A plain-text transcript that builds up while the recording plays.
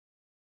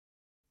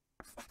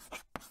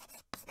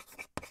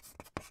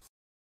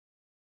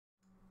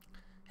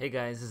Hey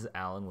guys, this is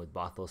Alan with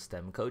Bothell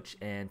STEM Coach,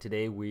 and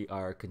today we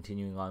are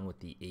continuing on with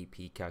the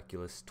AP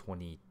Calculus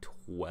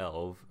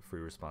 2012 free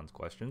response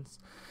questions.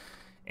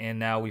 And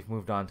now we've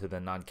moved on to the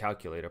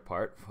non-calculator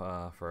part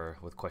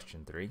with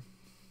question 3.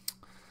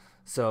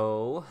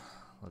 So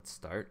let's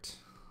start.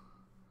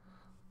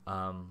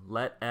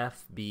 Let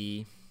f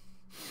be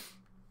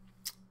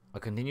a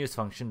continuous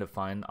function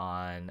defined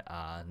on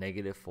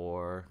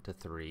 -4 to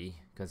 3,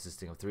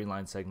 consisting of 3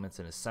 line segments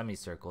and a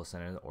semicircle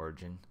centered in the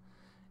origin.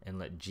 And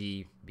let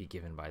g be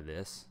given by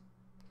this.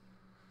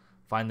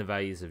 Find the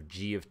values of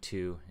g of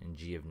 2 and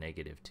g of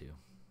 -2.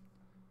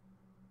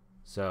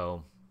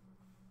 So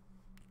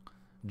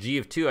g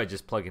of 2 I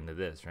just plug into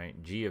this,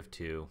 right? G of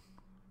 2,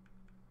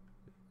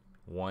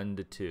 1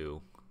 to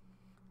 2,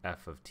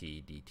 f of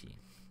t dt.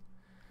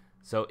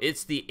 So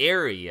it's the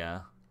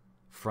area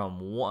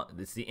from 1,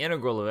 it's the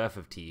integral of f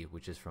of t,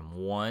 which is from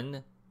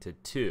 1 to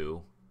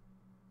 2.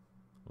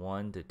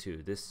 1 to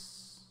 2,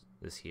 this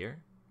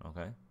here,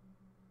 okay?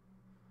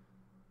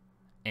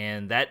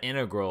 And that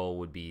integral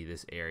would be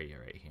this area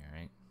right here,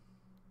 right?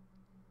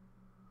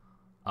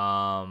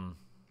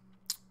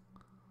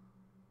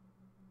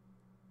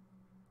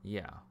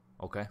 Yeah,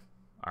 okay.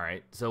 All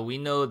right, so we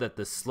know that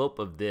the slope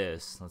of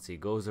this, let's see,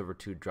 goes over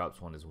 2,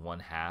 drops 1 is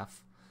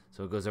 1/2.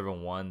 So it goes over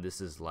 1,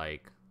 this is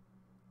like,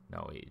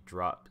 no, it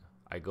dropped.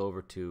 I go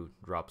over 2,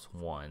 drops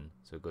 1,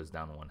 so it goes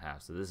down to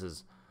 1/2. So this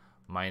is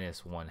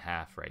minus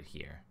 1/2 right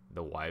here,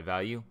 the y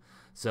value.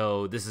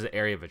 So this is the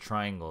area of a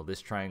triangle.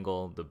 This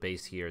triangle, the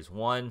base here is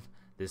 1.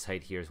 This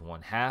height here is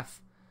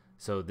 1/2.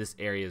 So this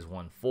area is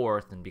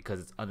 1/4. And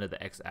because it's under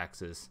the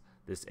x-axis,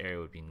 this area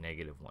would be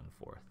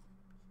 -1/4.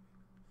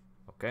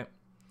 Okay.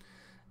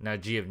 Now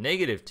g of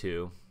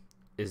 -2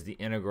 is the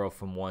integral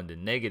from 1 to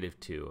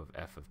 -2 of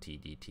f of t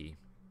dt.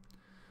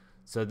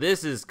 So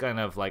this is kind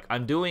of like,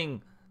 I'm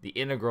doing the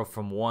integral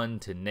from 1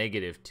 to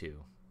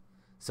 -2.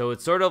 So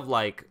it's sort of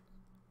like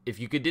if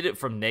you could did it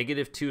from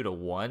 -2 to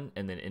 1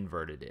 and then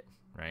inverted it,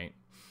 right?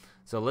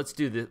 So let's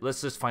do this.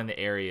 Let's just find the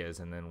areas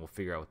and then we'll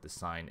figure out what the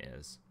sign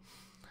is.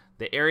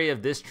 The area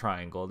of this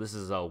triangle, this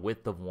is a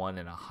width of 1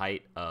 and a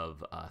height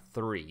of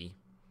 3,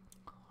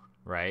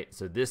 right?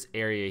 So this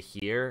area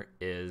here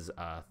is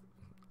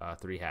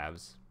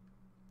 3/2.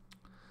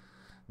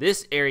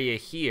 This area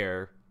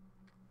here,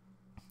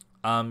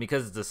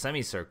 because it's a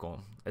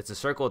semicircle, it's a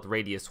circle with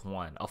radius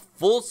 1. A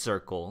full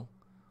circle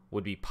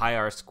would be pi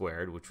r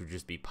squared, which would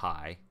just be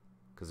pi,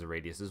 because the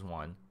radius is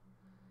 1.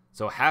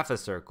 So half a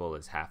circle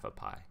is half a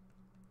pi.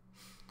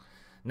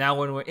 Now,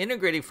 when we're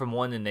integrating from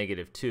 1 to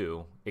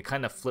 -2, it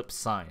kind of flips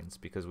signs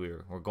because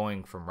we're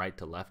going from right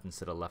to left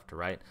instead of left to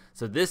right.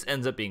 So this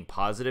ends up being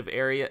positive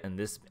area, and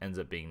this ends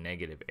up being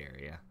negative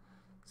area.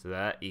 So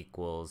that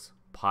equals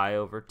pi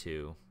over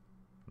 2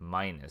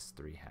 minus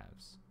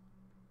 3/2.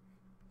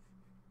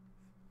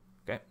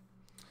 Okay.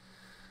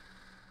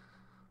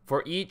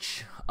 For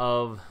each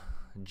of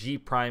g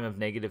prime of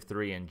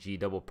 -3 and g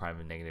double prime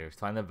of -3,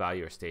 find the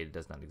value or state it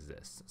does not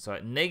exist. So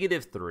at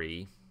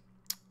 -3,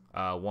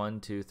 1,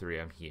 2, 3,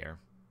 I'm here.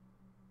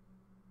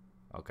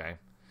 Okay.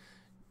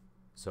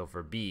 So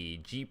for b,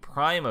 g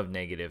prime of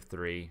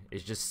 -3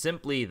 is just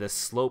simply the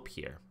slope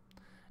here.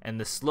 And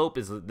the slope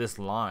is this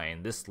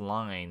line. This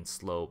line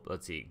slope,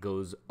 let's see, it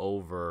goes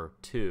over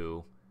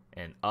 2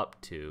 and up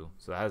 2.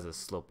 So it has a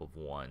slope of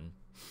 1.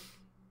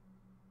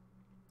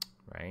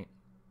 Right?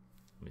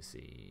 Let me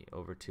see,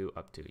 over 2,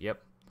 up 2,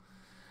 yep.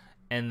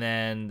 And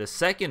then the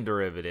second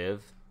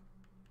derivative,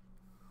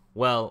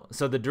 well,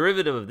 so the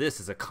derivative of this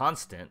is a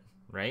constant,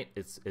 right?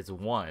 It's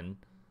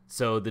 1.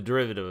 So the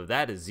derivative of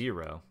that is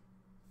 0,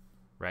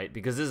 right?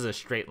 Because this is a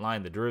straight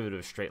line, the derivative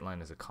of a straight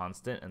line is a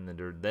constant, and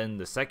then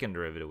the second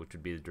derivative, which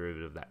would be the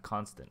derivative of that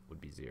constant, would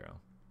be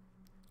 0.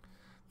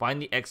 Find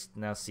the x,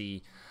 now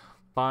see,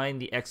 find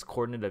the x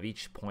coordinate of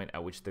each point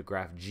at which the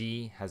graph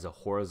G has a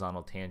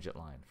horizontal tangent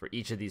line. For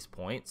each of these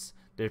points,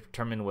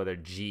 determine whether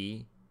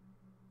G,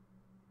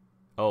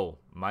 oh,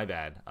 my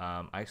bad.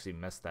 I actually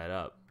messed that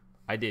up.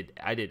 I did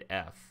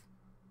F.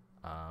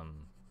 I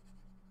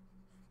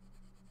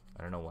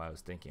don't know why I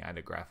was thinking I had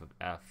a graph of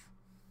F.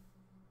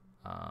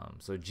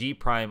 So G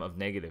prime of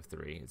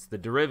 -3, it's the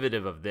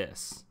derivative of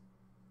this.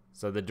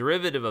 So the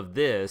derivative of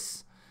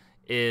this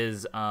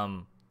is,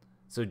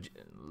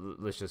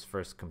 let's just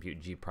first compute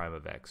G prime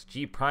of X.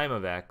 G prime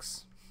of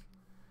X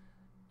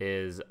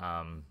is,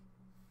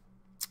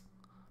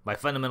 by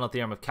fundamental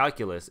theorem of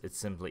calculus, it's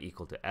simply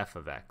equal to f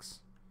of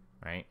x,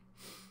 right?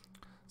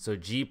 So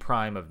g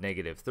prime of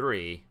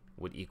 -3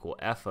 would equal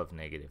f of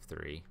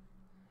 -3.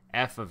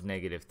 F of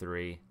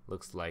 -3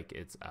 looks like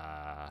it's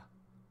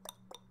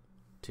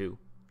 2.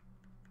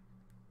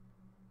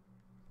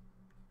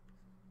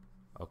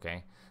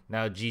 Okay.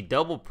 Now g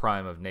double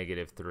prime of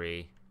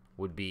 -3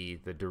 would be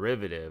the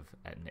derivative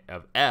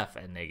of f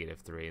at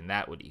 -3, and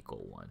that would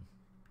equal 1.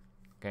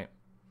 Okay.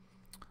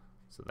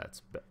 So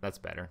that's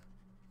better.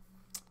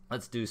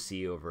 Let's do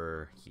C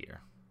over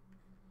here.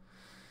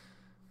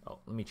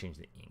 Oh, let me change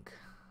the ink.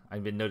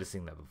 I've been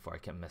noticing that before. I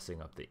kept messing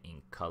up the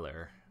ink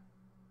color.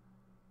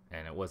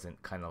 And it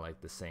wasn't kind of like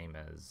the same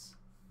as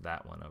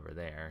that one over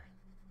there.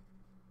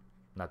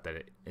 Not that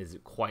it is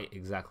quite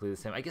exactly the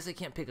same. I guess I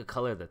can't pick a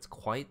color that's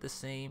quite the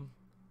same.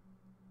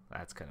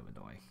 That's kind of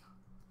annoying.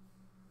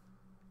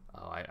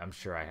 Oh, I'm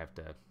sure I have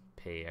to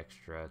pay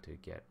extra to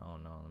get... Oh,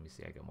 no. Let me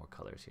see. I got more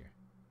colors here.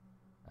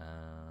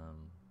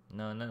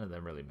 No, none of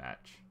them really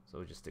match. So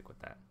we'll just stick with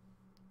that.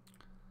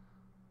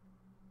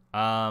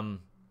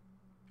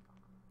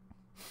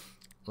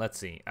 Let's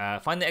see.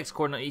 Find the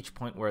x-coordinate at each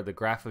point where the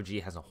graph of g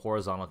has a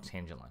horizontal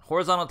tangent line.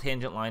 Horizontal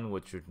tangent line,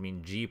 which would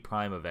mean g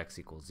prime of x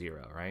equals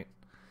 0, right?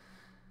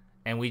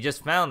 And we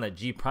just found that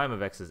g prime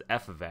of x is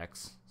f of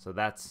x. So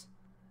that's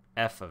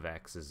f of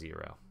x is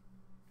 0.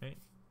 Right?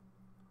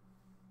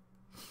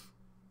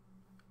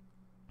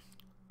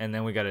 And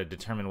then we got to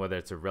determine whether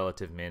it's a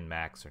relative min,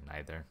 max, or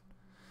neither.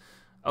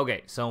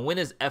 Okay, so when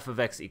is f of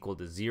x equal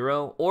to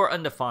 0 or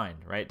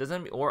undefined, right?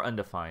 Doesn't it or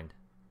undefined.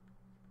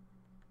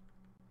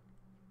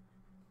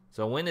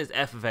 So when is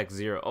f of x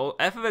 0? Oh,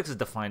 f of x is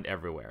defined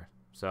everywhere,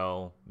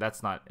 so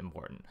that's not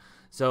important.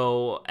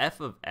 So f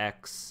of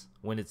x,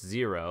 when it's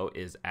 0,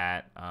 is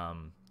at,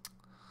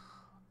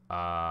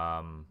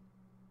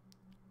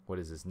 what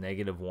is this,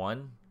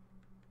 -1,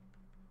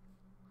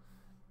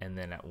 and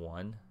then at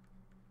 1,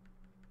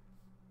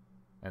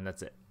 and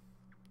that's it.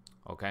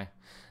 Okay.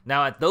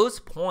 Now at those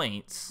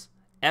points,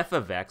 f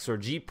of x or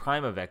g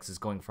prime of x is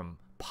going from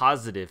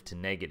positive to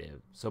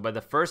negative. So by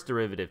the first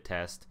derivative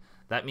test,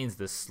 that means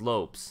the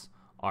slopes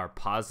are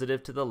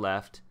positive to the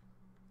left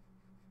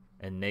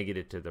and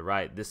negative to the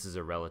right. This is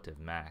a relative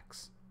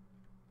max.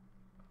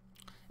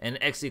 And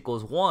x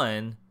equals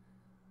 1,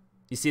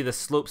 you see the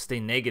slopes stay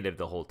negative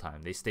the whole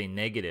time. They stay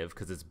negative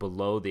because it's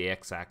below the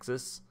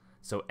x-axis.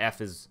 So f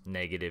is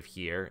negative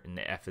here and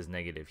the f is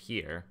negative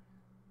here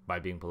by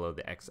being below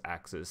the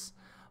x-axis.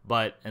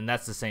 And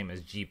that's the same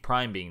as g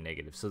prime being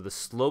negative. So the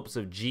slopes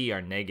of g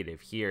are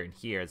negative here and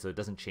here, so it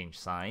doesn't change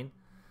sign.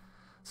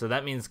 So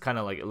that means kind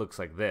of like it looks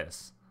like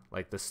this.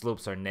 Like the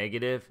slopes are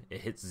negative,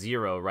 it hits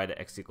 0 right at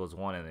x equals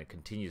 1, and it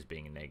continues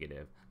being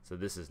negative. So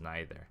this is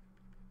neither.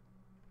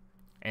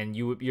 And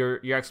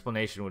your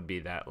explanation would be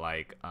that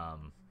like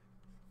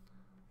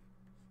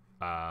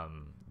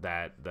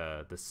that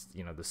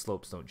the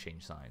slopes don't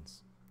change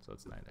signs, so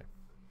it's neither.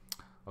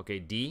 Okay,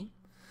 D.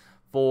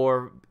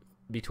 For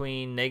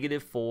between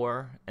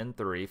 -4 and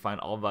 3, find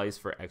all values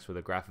for x where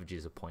the graph of g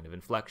is a point of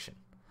inflection.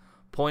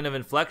 Point of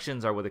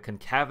inflections are where the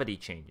concavity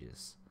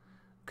changes.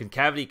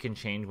 Concavity can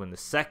change when the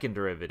second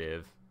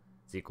derivative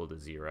is equal to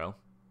 0.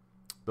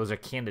 Those are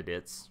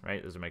candidates,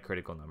 right? Those are my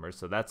critical numbers.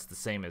 So that's the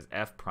same as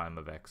f prime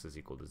of x is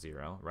equal to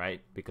 0,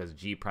 right? Because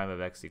g prime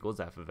of x equals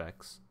f of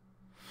x.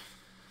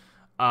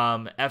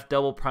 F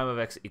double prime of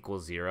x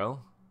equals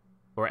 0.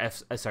 Or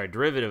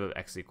derivative of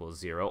x equals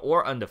 0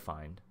 or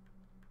undefined.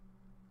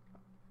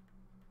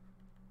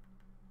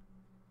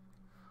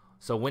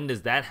 So when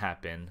does that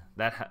happen?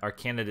 Our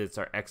candidates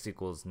are x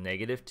equals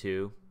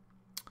 -2.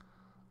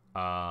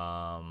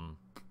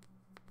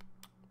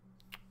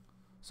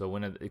 So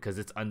because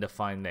it's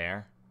undefined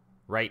there,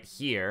 right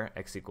here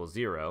x equals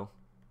 0,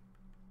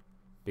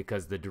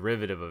 because the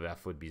derivative of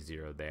f would be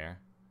 0 there,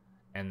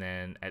 and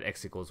then at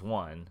x equals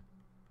 1,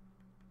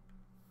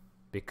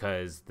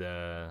 because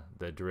the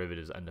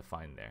derivative is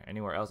undefined there.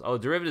 Anywhere else? Oh,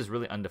 derivative is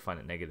really undefined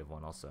at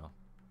 -1 also.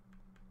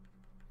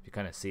 If you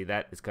kind of see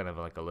that, it's kind of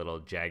like a little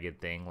jagged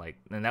thing.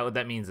 And what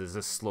that means is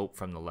the slope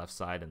from the left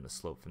side and the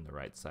slope from the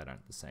right side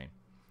aren't the same.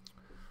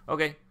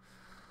 Okay,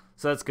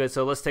 so that's good.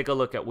 So let's take a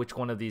look at which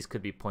one of these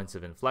could be points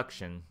of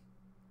inflection.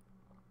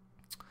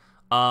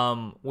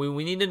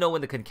 We need to know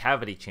when the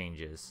concavity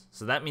changes.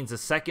 So that means the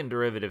second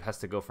derivative has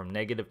to go from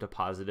negative to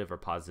positive or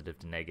positive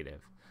to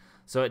negative.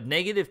 So at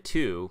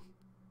 -2,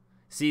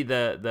 see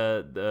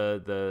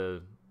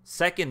the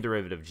second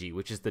derivative of g,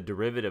 which is the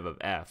derivative of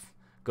f,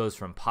 goes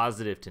from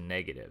positive to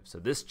negative. So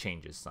this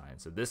changes sign.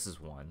 So this is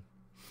 1.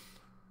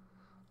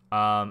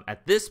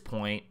 At this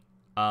point,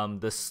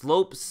 the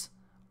slopes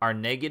are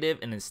negative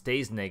and it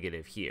stays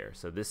negative here.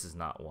 So this is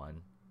not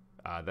 1.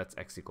 That's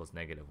x equals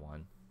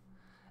 -1.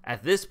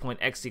 At this point,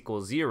 x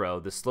equals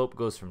 0, the slope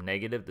goes from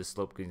negative, the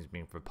slope goes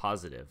being for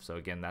positive. So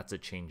again, that's a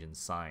change in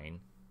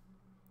sign.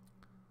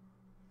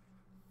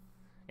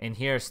 And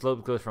here,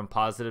 slope goes from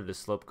positive, the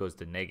slope goes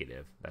to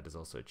negative. That is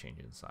also a change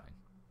in sign.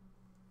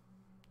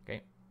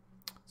 Okay.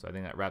 So I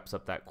think that wraps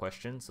up that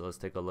question. So let's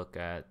take a look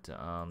at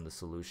the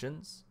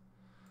solutions.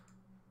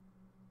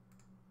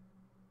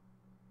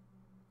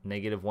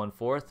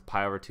 -1/4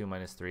 pi over 2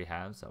 minus 3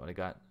 halves. That what I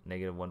got.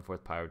 -1/4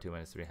 pi over 2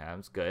 minus 3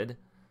 halves. Good.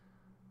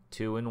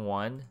 2 and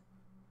 1.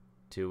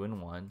 2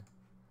 and 1.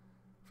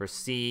 For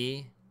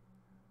C,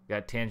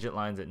 got tangent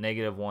lines at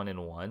 -1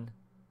 and 1.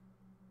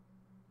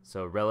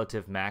 So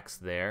relative max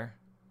there.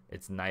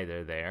 It's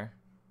neither there.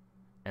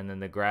 And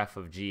then the graph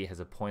of g has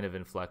a point of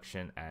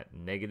inflection at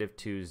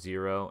 -2,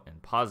 0,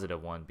 and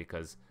 +1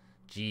 because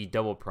g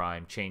double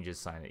prime changes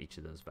sign at each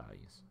of those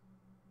values.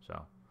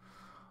 So,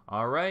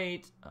 all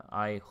right.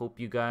 I hope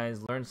you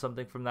guys learned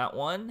something from that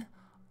one.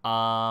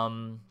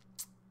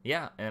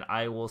 Yeah, and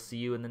I will see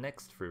you in the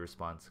next free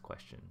response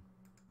question.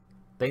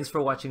 Thanks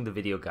for watching the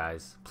video,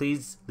 guys.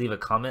 Please leave a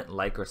comment,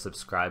 like, or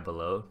subscribe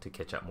below to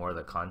catch up more of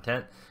the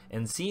content.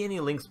 And see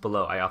any links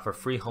below. I offer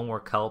free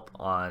homework help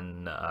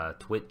on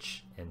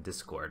Twitch and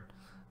Discord.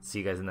 See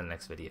you guys in the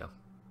next video.